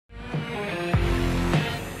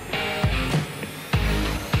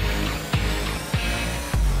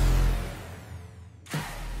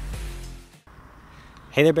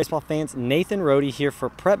Hey there, baseball fans. Nathan Rohde here for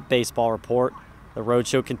Prep Baseball Report. The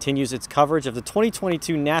Roadshow continues its coverage of the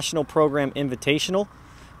 2022 National Program Invitational.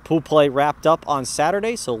 Pool play wrapped up on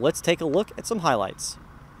Saturday, so let's take a look at some highlights.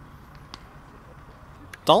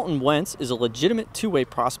 Dalton Wentz is a legitimate two-way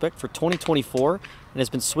prospect for 2024 and has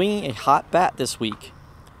been swinging a hot bat this week.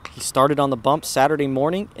 He started on the bump Saturday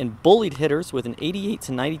morning and bullied hitters with an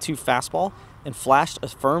 88-92 fastball and flashed a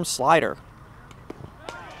firm slider.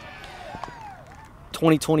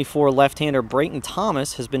 2024 left-hander Brayton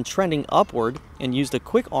Thomas has been trending upward and used a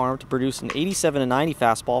quick arm to produce an 87-90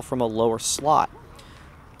 fastball from a lower slot.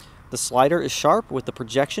 The slider is sharp with the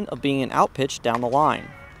projection of being an out pitch down the line.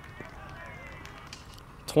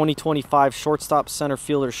 2025 shortstop center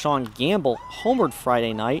fielder Sean Gamble homered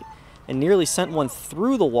Friday night and nearly sent one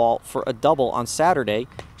through the wall for a double on Saturday,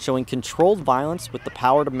 showing controlled violence with the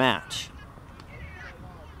power to match.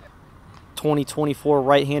 2024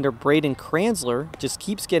 right-hander Braden Kranzler just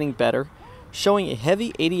keeps getting better, showing a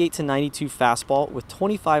heavy 88-92 fastball with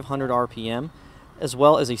 2,500 RPM, as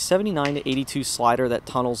well as a 79-82 slider that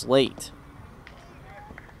tunnels late.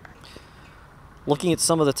 Looking at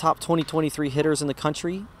some of the top 2023 hitters in the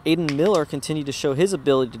country, Aiden Miller continued to show his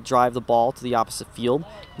ability to drive the ball to the opposite field,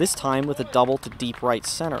 this time with a double to deep right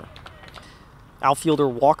center. Outfielder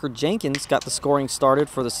Walker Jenkins got the scoring started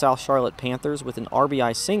for the South Charlotte Panthers with an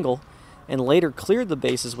RBI single, and later cleared the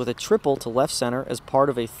bases with a triple to left center as part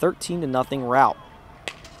of a 13-0 rout.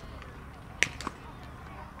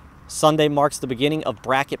 Sunday marks the beginning of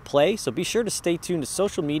bracket play, so be sure to stay tuned to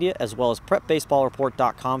social media as well as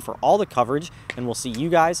prepbaseballreport.com for all the coverage, and we'll see you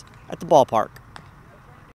guys at the ballpark.